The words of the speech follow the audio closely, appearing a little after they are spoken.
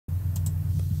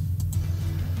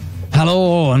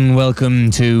Hello and welcome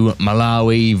to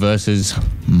Malawi versus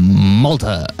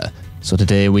Malta. So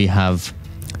today we have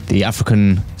the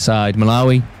African side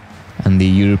Malawi and the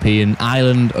European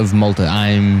island of Malta.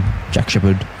 I'm Jack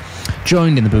Shepherd,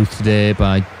 joined in the booth today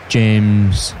by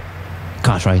James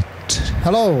Cartwright.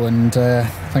 Hello, and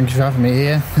thank you for having me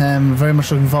here. Very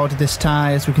much looking forward to this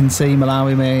tie. As we can see,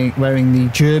 Malawi wearing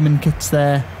the German kits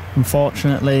there.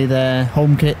 Unfortunately, their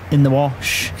home kit in the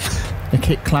wash, the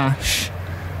kit clash,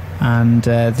 and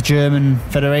the German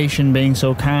Federation being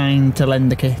so kind to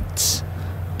lend the kits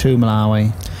to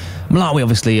Malawi. Malawi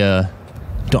obviously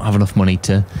don't have enough money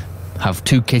to have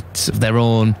two kits of their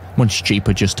own. Much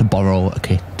cheaper just to borrow a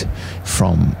kit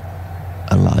from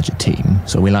a larger team.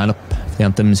 So we line up the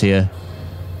anthems here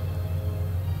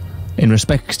in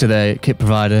respects to their kit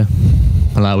provider.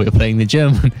 Malawi are playing the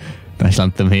German national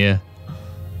anthem here.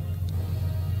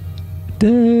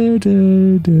 Da,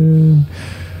 da, da.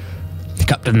 The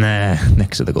captain there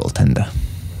next to the goaltender.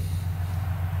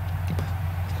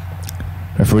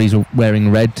 Referees were wearing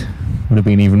red. Would have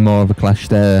been even more of a clash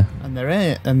there. And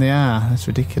they are. That's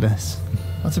ridiculous.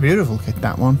 That's a beautiful kit,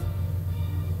 that one.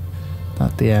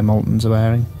 That the Maltans are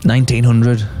wearing.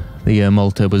 1900, the year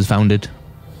Malta was founded.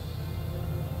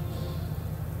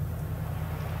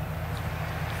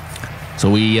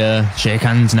 So we shake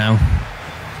hands now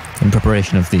in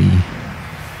preparation of the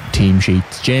team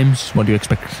sheets. James, what do you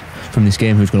expect from this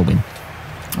game? Who's going to win?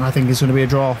 I think it's going to be a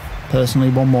draw. Personally,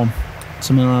 1-1.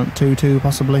 Something like 2-2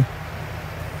 possibly.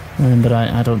 But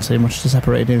I don't see much to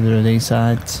separate either of these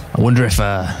sides. I wonder if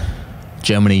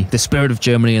Germany, the spirit of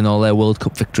Germany and all their World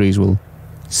Cup victories will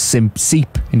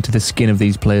seep into the skin of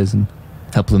these players and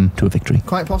help them to a victory.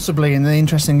 Quite possibly, and the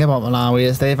interesting thing about Malawi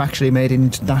is they've actually made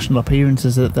international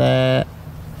appearances at their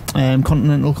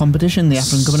continental competition, the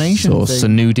African Cup of Nations. So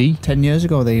Sanudi, 10 years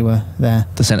ago they were there.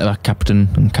 The centre-back captain,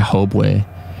 and Kahobwe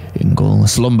in goal.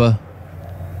 Slumber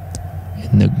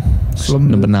in the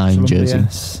number 9 jersey.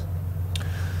 Yes.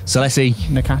 Salesi,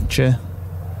 Nakacha,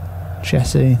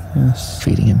 Chessie, yes.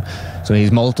 Feeding him. So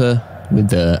he's Malta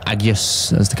with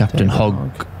Agius as the captain,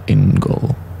 Hogg in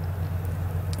goal.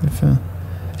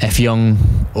 F. Young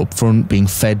up front being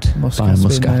fed by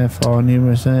Muscat. Been there for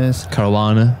numerous years.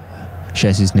 Caruana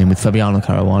shares his name with Fabiano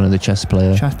Caruana, the chess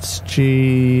player.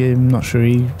 Chatji, I'm not sure.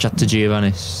 Chatta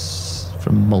Giovannis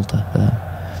from Malta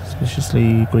there.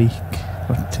 Suspiciously Greek,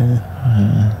 but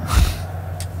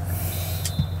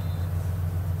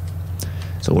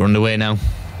so we're underway now.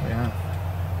 Yeah.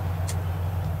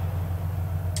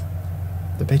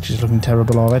 The pitch is looking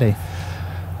terrible already.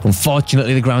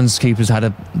 Unfortunately, the groundskeepers had a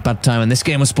bad time, and this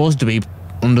game was supposed to be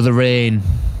under the rain,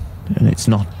 and it's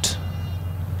not.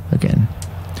 Again,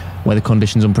 weather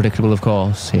conditions unpredictable, of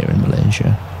course, here in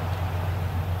Malaysia.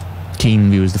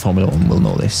 Keen viewers of the Formula 1 will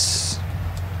know this.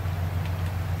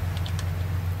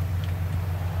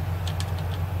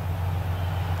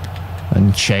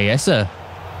 And Chiesa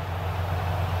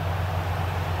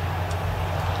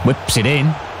whips it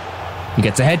in. He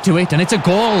gets ahead to it, and it's a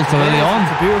goal for early on.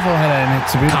 It's a beautiful header, and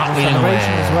it's a beautiful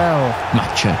celebration as well.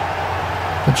 Matcha.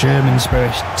 The German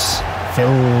spirit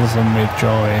fills them with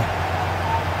joy.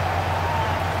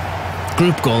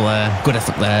 Group goal there, good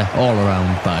effort there, all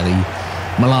around by the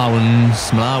Malawians.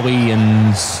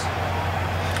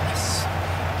 Yes.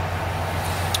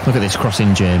 Look at this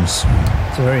crossing, James.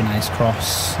 It's a very nice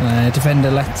cross. Defender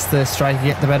lets the striker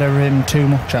get the better of him too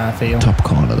much, I feel. Top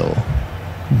corner though.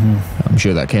 I'm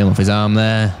sure that came off his arm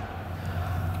there.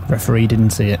 Referee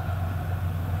didn't see it.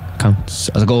 Counts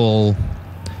as a goal.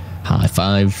 High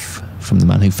five from the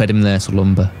man who fed him there,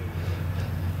 Salumba.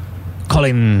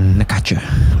 Colin Nakacha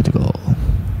with the goal.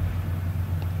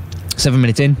 7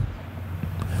 minutes in.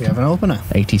 We have an opener.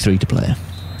 83 to play.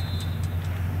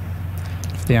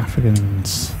 For the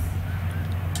Africans.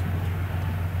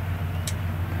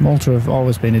 Malta have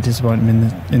always been a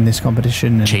disappointment in this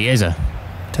competition. Chiesa.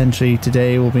 Potentially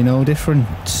today will be no different.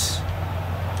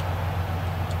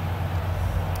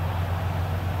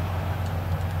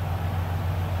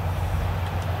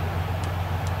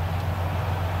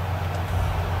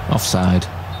 Offside.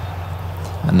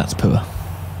 And that's poor.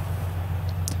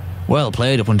 Well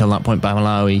played up until that point by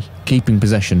Malawi, keeping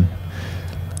possession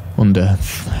under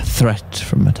threat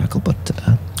from a tackle, but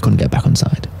couldn't get back on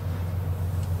side.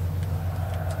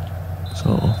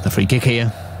 So the free kick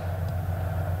here.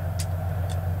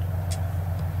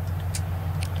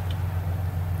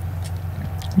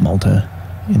 Malta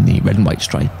in the red and white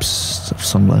stripes of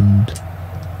Sunderland.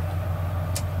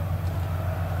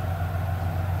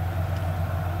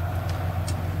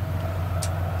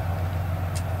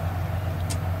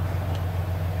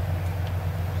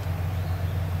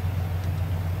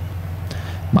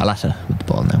 Malta with the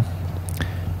ball now.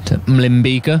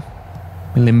 Mlimbika.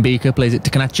 Mlimbika plays it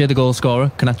to Kanacha, the goal scorer.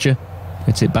 Kanacha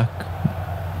gets it back.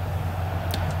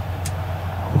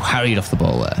 Oh, harried off the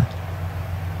ball there.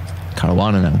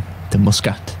 Caruana now to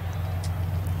Muscat.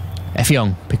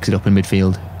 Effiong picks it up in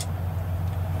midfield.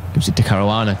 Gives it to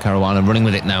Caruana. Caruana running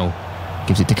with it now.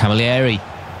 Gives it to Camilleri.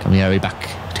 Camilleri back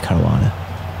to Caruana.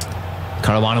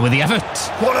 Caruana with the effort.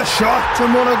 What a shot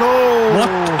and what a goal! What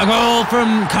a goal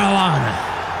from Caruana.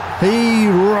 He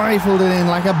rifled it in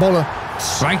like a bullet.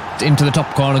 Right into the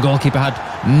top corner. Goalkeeper had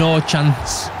no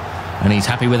chance. And he's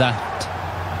happy with that.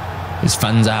 His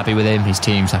fans are happy with him. His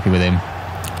team's happy with him.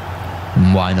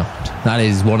 And why not? That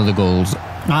is one of the goals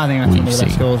I think that's one of the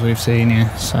best goals we've seen,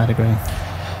 yes. I'd agree.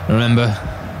 Remember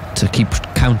to keep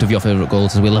count of your favourite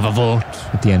goals as we'll have a vote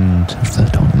at the end of the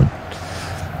tournament.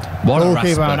 What a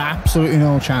goalkeeper had absolutely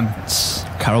no chance.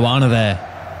 Caruana there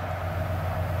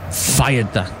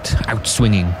fired that out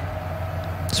swinging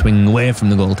away from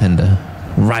the goaltender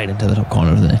right into the top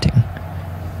corner of the netting.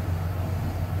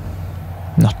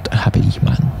 Not a happy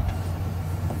man.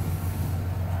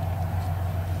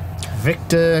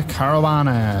 Victor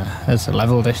Caruana has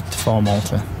levelled it for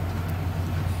Malta.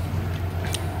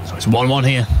 So it's 1-1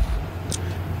 here.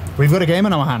 We've got a game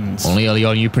on our hands. Only early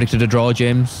on you predicted a draw,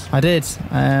 James. I did.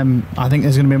 I think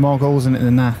there's going to be more goals in it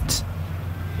than that.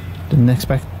 Didn't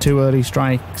expect 2 early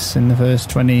strikes in the first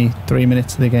 23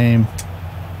 minutes of the game.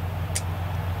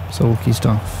 Sulky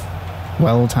stuff.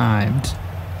 Well timed.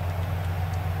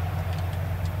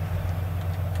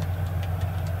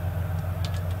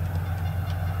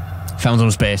 Found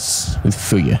some space with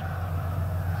Fuya.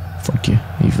 Fodya,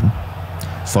 even.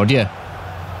 Fodya.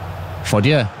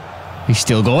 He's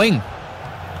still going.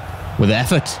 With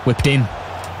effort. Whipped in.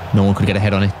 No one could get a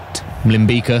head on it.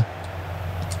 Mlimbika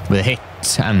with a hit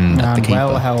and at the keeper.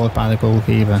 Well held by the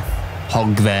goalkeeper.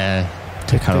 Hog there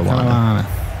to Caruana.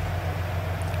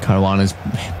 Caruana's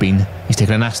he's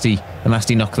taken a nasty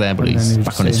knock there, but he's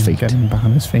back on his feet. Getting back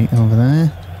on his feet over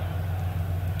there.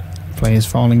 Players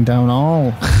falling down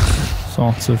all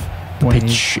sorts of ways.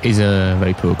 Pitch is a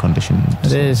very poor condition.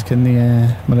 It is. Can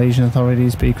the Malaysian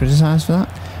authorities be criticised for that?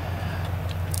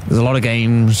 There's a lot of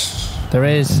games. There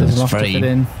is. There's a lot to fit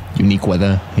in. Unique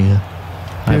weather here.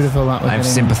 Beautiful that we're I have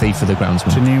sympathy for the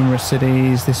groundsman. To numerous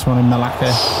cities. This one in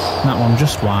Malacca. That one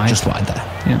just wide. Just wide there.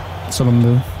 Yeah.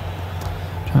 Sulumbu.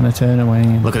 Trying to turn away.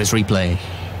 Look at this replay.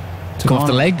 Come off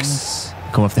the legs.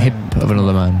 Come off the hip of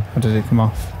another man. Or did it come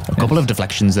off? A couple of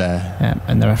deflections there. Yeah,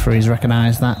 and the referees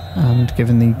recognised that and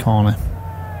given the corner.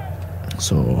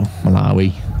 So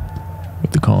Malawi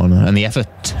with the corner and the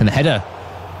effort and the header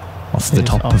off the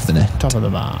top of the net. Top of the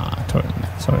bar.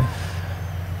 Sorry.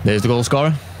 There's the goal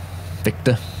scorer,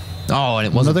 Victor. Oh, and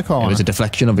it wasn't. Another corner. It was a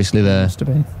deflection, obviously, there. Must have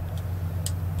been.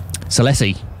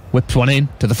 Salesi whips one in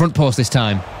to the front post this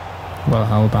time. Well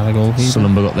held by the goalkeeper.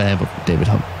 Sulumba got there, but David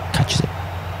Hunt catches it.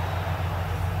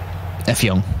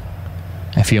 Effiong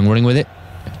running with it.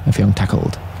 Effiong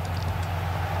tackled.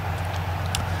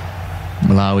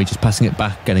 Malawi just passing it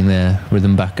back, getting their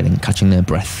rhythm back, catching their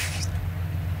breath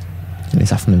in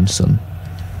this afternoon sun.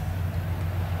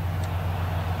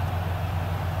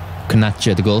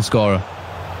 Kanacha, the goal scorer.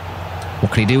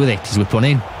 What can he do with it? He's whipped one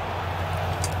in.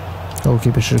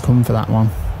 Goalkeeper should have come for that one.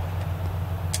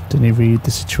 Didn't he read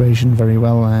the situation very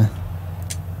well there?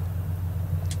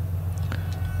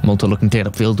 Malta looking to get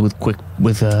upfield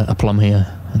with aplomb here,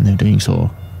 and they're doing so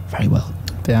very well.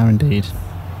 They are indeed.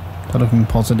 They're looking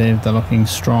positive. They're looking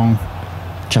strong.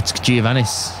 Chatsk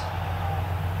Giovannis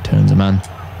turns a man,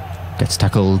 gets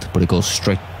tackled, but it goes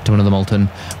straight to another Maltan.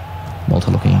 Malta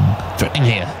looking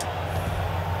threatening here.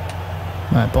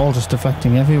 Right, ball just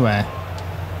deflecting everywhere.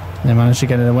 They managed to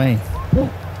get it away.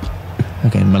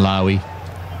 Again, Malawi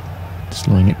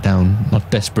slowing it down.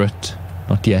 Not desperate,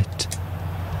 not yet.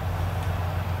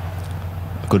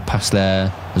 A good pass there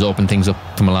has opened things up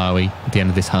for Malawi at the end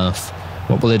of this half.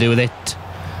 What will they do with it?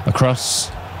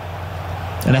 Across.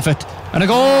 An effort. And a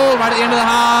goal right at the end of the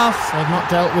half. They've not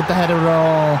dealt with the header at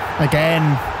all.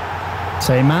 Again.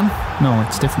 Same man? No,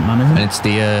 it's a different man, isn't it? And it's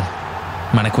the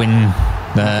Mannequin,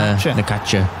 the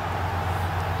catcher.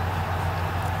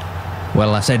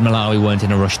 Well, I said Malawi weren't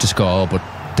in a rush to score, but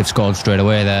they've scored straight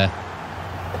away there.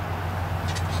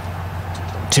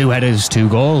 2 headers, 2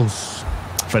 goals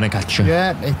for Nakacha.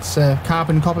 Yeah, it's a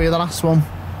carbon copy of the last one.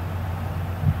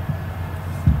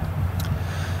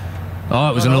 Oh,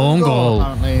 it was an own goal.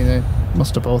 Apparently, they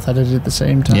must have both headed at the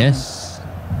same time. Yes.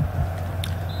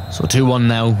 So 2-1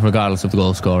 now, regardless of the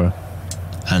goal scorer.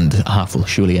 And a half will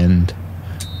surely end.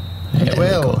 It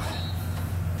will.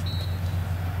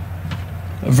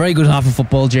 A very good half of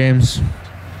football, James.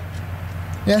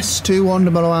 Yes, 2-1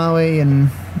 to Malawi, and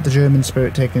the German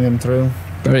spirit taking them through.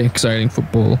 Very exciting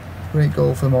football. Great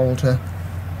goal for Malta.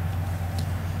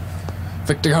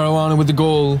 Victor Caruana with the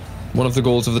goal. One of the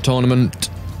goals of the tournament.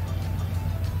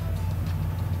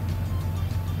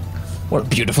 What a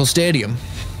beautiful stadium.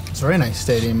 It's a very nice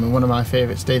stadium, and one of my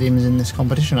favourite stadiums in this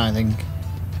competition, I think.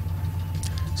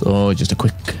 So, just a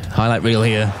quick highlight reel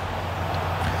here.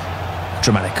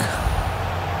 Dramatic.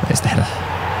 There's the header.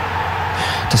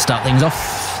 To start things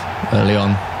off early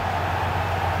on.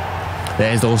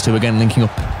 There's those two again linking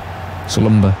up.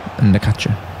 Salumba and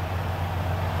Nakacha.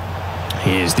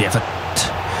 Here's the effort.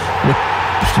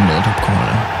 Whipped into the top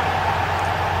corner.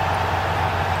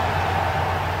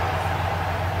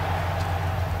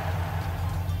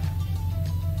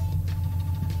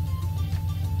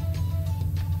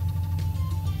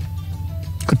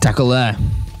 Good tackle there.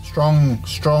 Strong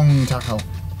tackle.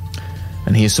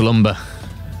 And here's Salumba.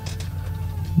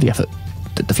 The effort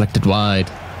that deflected wide.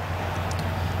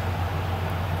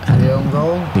 And the own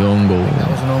goal? The own goal. I think that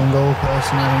was an own goal,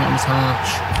 personally. I think that was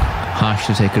harsh. Harsh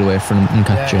to take it away from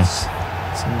Nkacha. Yes,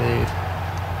 indeed.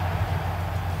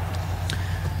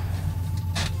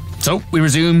 So, we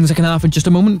resume the second half in just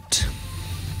a moment.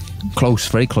 Close,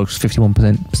 very close.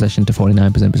 51% possession to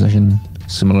 49% possession.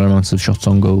 Similar amounts of shots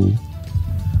on goal.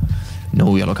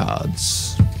 No yellow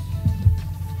cards.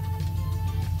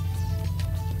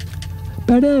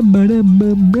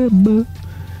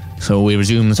 So we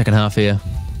resume the second half here.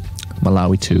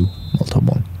 Malawi 2, Malta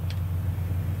 1.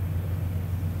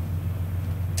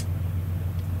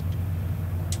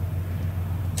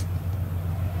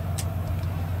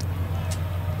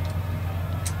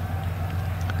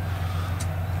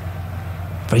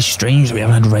 Very strange that we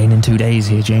haven't had rain in 2 days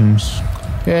here, James.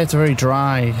 Yeah, it's very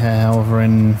dry over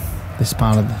in this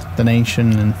part of the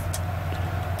nation, and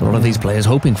a lot of these players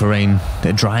hoping for rain.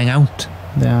 They're drying out.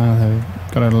 Yeah,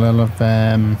 they've got a lot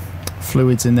of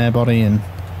fluids in their body, and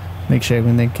make sure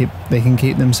when they can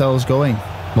keep themselves going.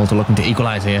 Malta looking to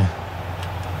equalise here.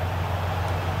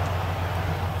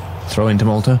 Throw into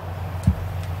Malta.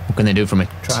 What can they do from it?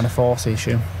 Trying to force the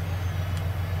issue.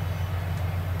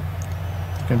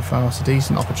 Looking for a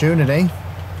decent opportunity.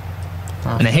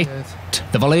 And a hit.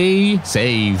 The volley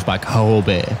saved by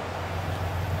Kahobe.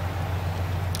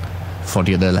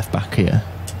 Foddy, the left back here.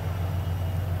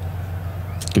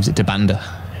 Gives it to Banda,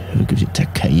 who gives it to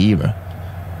Kaira.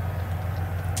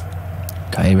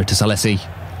 Kaira to Salesi.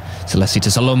 Salesi to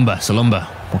Salumba. Salumba,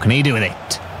 what can he do with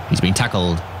it? He's been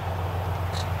tackled.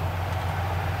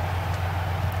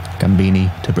 Gambini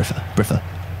to Briffa.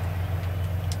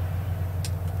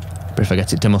 Briffa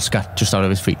gets it to Muscat, just out of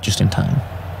his feet, just in time.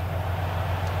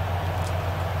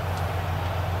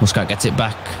 Muscat gets it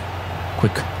back.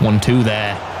 Quick 1-2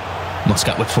 there.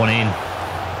 Muscat whips one in.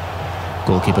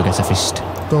 Goalkeeper gets a fist.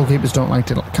 Goalkeepers don't like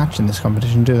to catch in this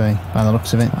competition, do they? By the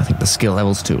looks of it. I think the skill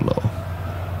level's too low.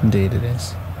 Indeed it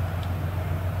is.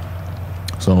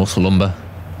 So Salumba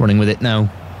running with it now.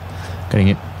 Getting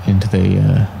it into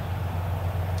the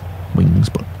wings,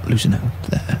 but losing out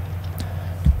there.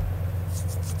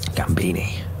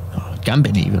 Gambini. Oh,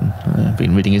 Gambin even. I've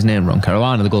been reading his name wrong.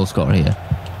 Caruana, the goal scorer here.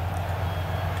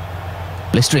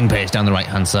 Blistering pace down the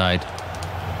right-hand side.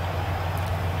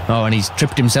 Oh, and he's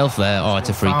tripped himself there. Oh, it's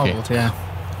a free kick. Yeah,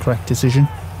 correct decision.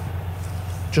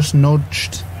 Just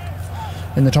nudged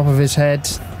in the top of his head,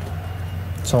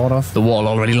 sort of. The wall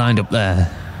already lined up there.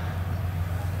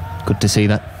 Good to see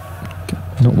that.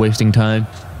 Not wasting time.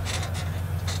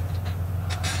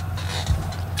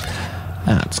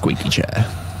 And squeaky chair.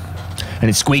 And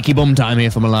it's squeaky bum time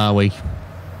here for Malawi.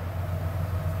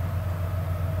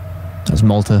 As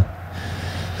Malta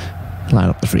line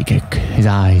up the free kick, his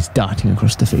eyes darting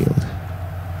across the field.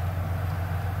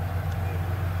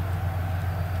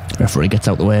 Referee gets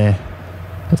out the way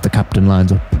as the captain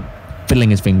lines up,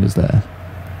 fiddling his fingers there.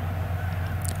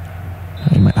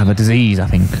 He might have a disease, I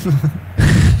think.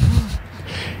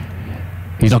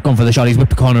 He's not gone for the shot, he's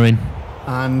whipped the corner in.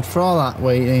 And for all that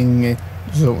waiting, it's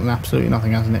resulted in absolutely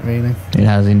nothing, hasn't it, really? It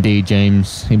has indeed,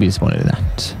 James. He'd be disappointed in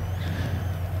that.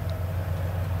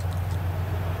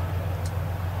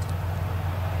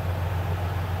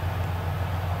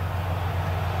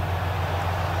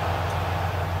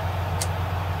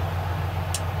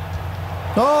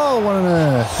 Oh, what on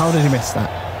earth? How did he miss that?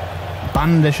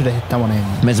 Banda should have hit that one in.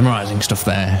 Mesmerising stuff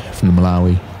there from the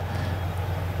Malawi.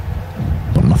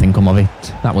 But nothing come of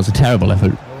it. That was a terrible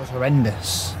effort. It was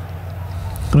horrendous.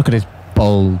 Look at his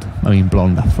blonde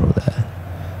afro there.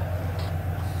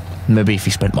 Maybe if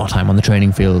he spent more time on the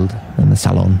training field than the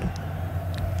salon,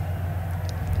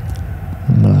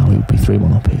 Malawi would be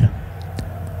 3-1 up here.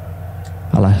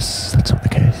 Alas, that's not the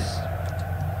case.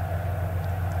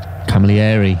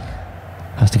 Camilleri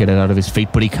has to get it out of his feet,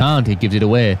 but he can't. He gives it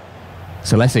away.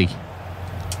 CWC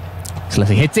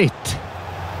hits it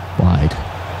wide.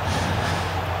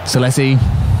 CWC,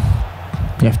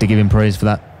 you have to give him praise for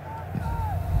that.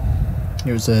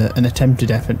 It was an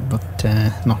attempted effort, but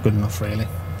not good enough, really.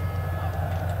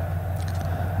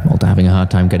 Malta having a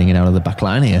hard time getting it out of the back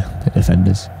line here, the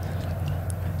defenders.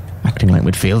 Acting like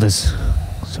midfielders.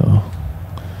 So,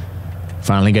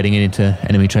 finally getting it into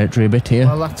enemy territory a bit here.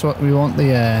 Well, that's what we want,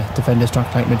 the defenders to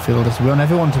act like midfielders. We want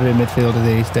everyone to be a midfielder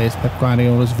these days. Pep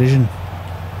Guardiola's vision.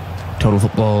 Total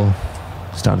football,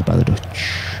 started by the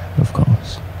Dutch, of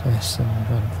course. Yes, and we've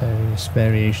had various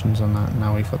variations on that.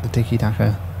 Now we've got the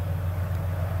tiki-taka.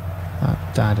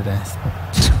 That died a death,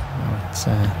 but now it's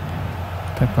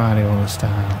Pep Guardiola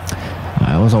style.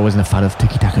 I was always a fan of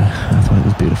tiki-taka. I thought it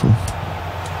was beautiful.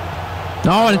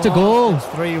 No, and it's a goal. It's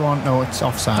 3-1. No, it's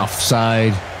offside.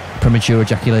 Offside. Premature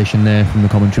ejaculation there from the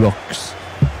commentary box.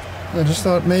 I just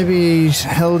thought maybe he's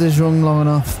held his rung long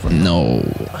enough. But no,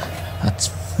 that's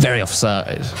very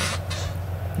offside.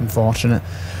 Unfortunate.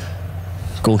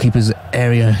 Goalkeeper's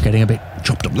area getting a bit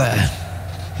chopped up there.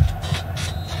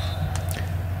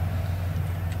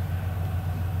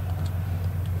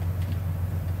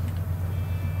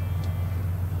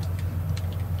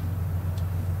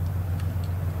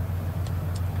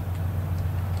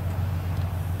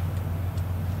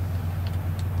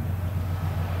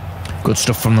 Good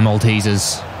stuff from the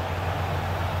Maltesers.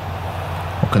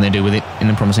 What can they do with it in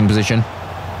a promising position?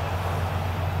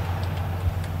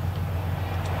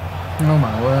 Oh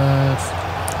my word.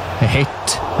 A hit.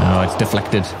 Oh, it's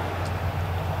deflected.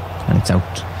 And it's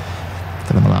out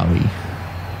for the Malawi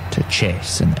to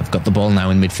chase. And they've got the ball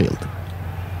now in midfield.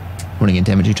 Running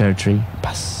into enemy territory.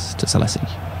 Pass to CWC.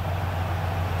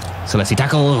 CWC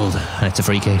tackled. And it's a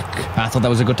free kick. I thought that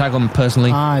was a good tackle,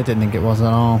 personally. I didn't think it was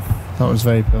at all. I thought it was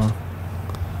very poor.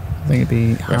 I think it'd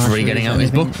be referee getting out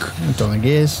his book. I don't think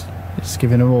he is. It's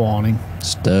giving him a warning.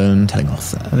 Stern telling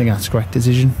off there. I think that's a correct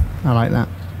decision. I like that.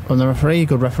 From the referee,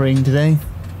 good refereeing today.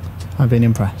 I've been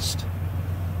impressed.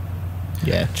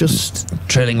 Yeah, just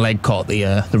trailing leg caught the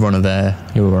runner there.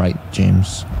 You were right,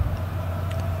 James.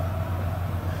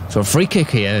 So a free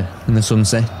kick here in the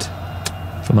sunset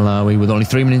for Malawi with only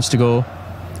 3 minutes to go.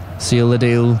 Seal the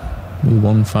deal with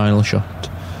one final shot.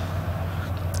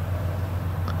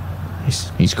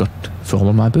 He's got fall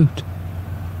on my boot.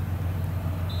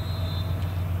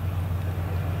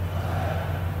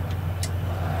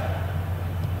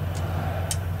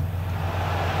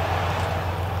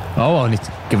 Oh, and it's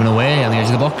given away on the edge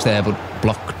of the box there, but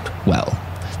blocked well.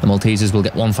 The Maltesers will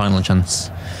get one final chance.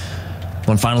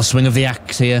 One final swing of the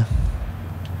axe here.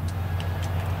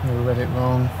 We read it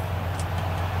wrong.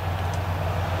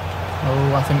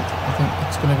 Oh, I think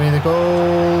it's going to be the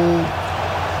goal.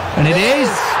 And it is!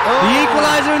 Oh. The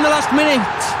equaliser in the last minute!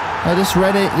 I just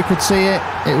read it, you could see it.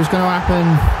 It was going to happen.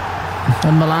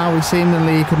 And Malawi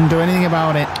seemingly couldn't do anything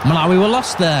about it. Malawi were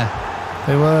lost there.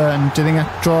 They were, and do you think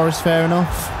that draw is fair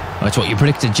enough? That's what you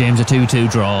predicted, James, a 2-2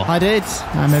 draw. I did.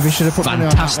 I maybe should have put money on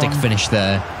that one. Fantastic finish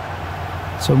there.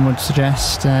 Some would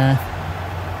suggest a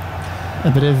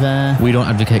bit of... we don't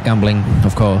advocate gambling,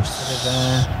 of course. A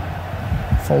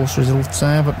bit of false results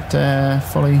there, but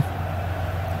fully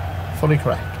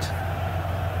correct.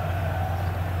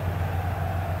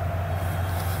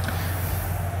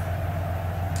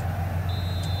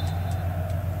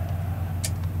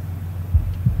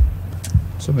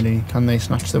 Can they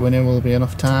snatch the winner? Will there be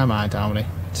enough time? I doubt it.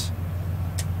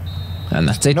 And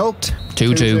that's it. Nope.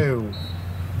 2-2.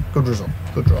 Good result.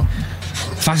 Good draw.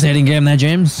 Fascinating game there,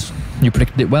 James. You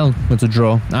predicted it well. It's a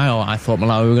draw. I thought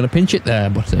Malawi were going to pinch it there,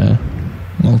 but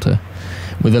Malta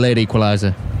with a late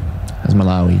equaliser as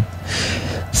Malawi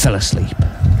fell asleep.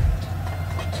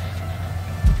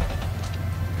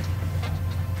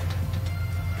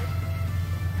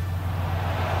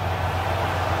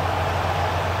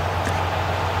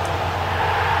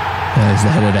 There's the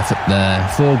headed effort there.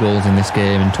 4 goals in this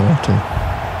game in total.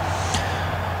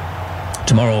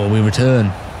 Tomorrow we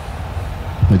return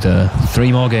with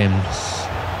 3 more games.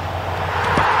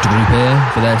 Back to Group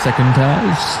A for their second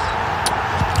ties.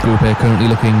 Group A currently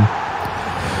looking,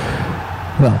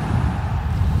 well,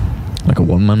 like a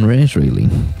one-man race, really.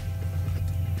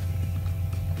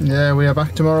 Yeah, we are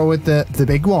back tomorrow with the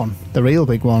big one, the real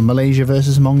big one. Malaysia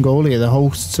versus Mongolia, the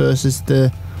hosts versus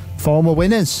the former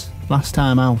winners. Last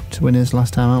time out, winners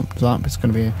last time out. So it's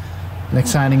going to be an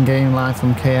exciting game live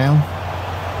from KL.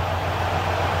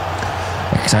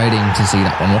 Exciting to see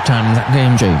that one. What time is that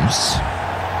game, James?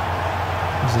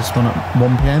 Is this one at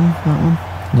 1 PM, that one?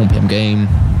 1 PM game.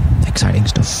 Exciting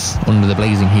stuff under the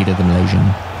blazing heat of the Malaysian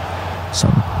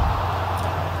sun.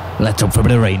 Let's hope for a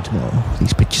bit of rain tomorrow.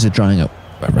 These pitches are drying up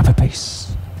at a rapid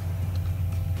pace.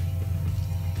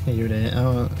 Here it is.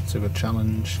 Oh, that's a good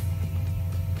challenge.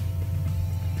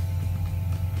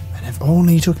 And if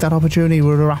only he took that opportunity, he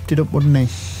would have wrapped it up, wouldn't he?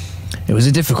 It was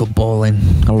a difficult ball in.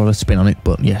 A lot of spin on it,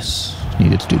 but yes,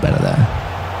 needed to do better there.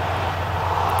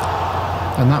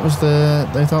 And that was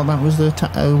they thought that was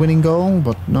the winning goal,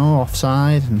 but no,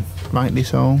 offside, and rightly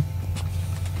so.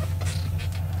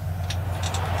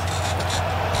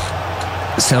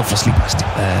 Selflessly passed it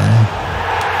there.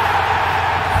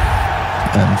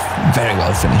 And very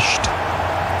well finished.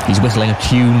 He's whistling a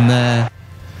tune there.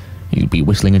 He'll be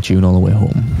whistling a tune all the way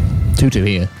home. 2-2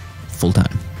 here, full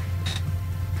time.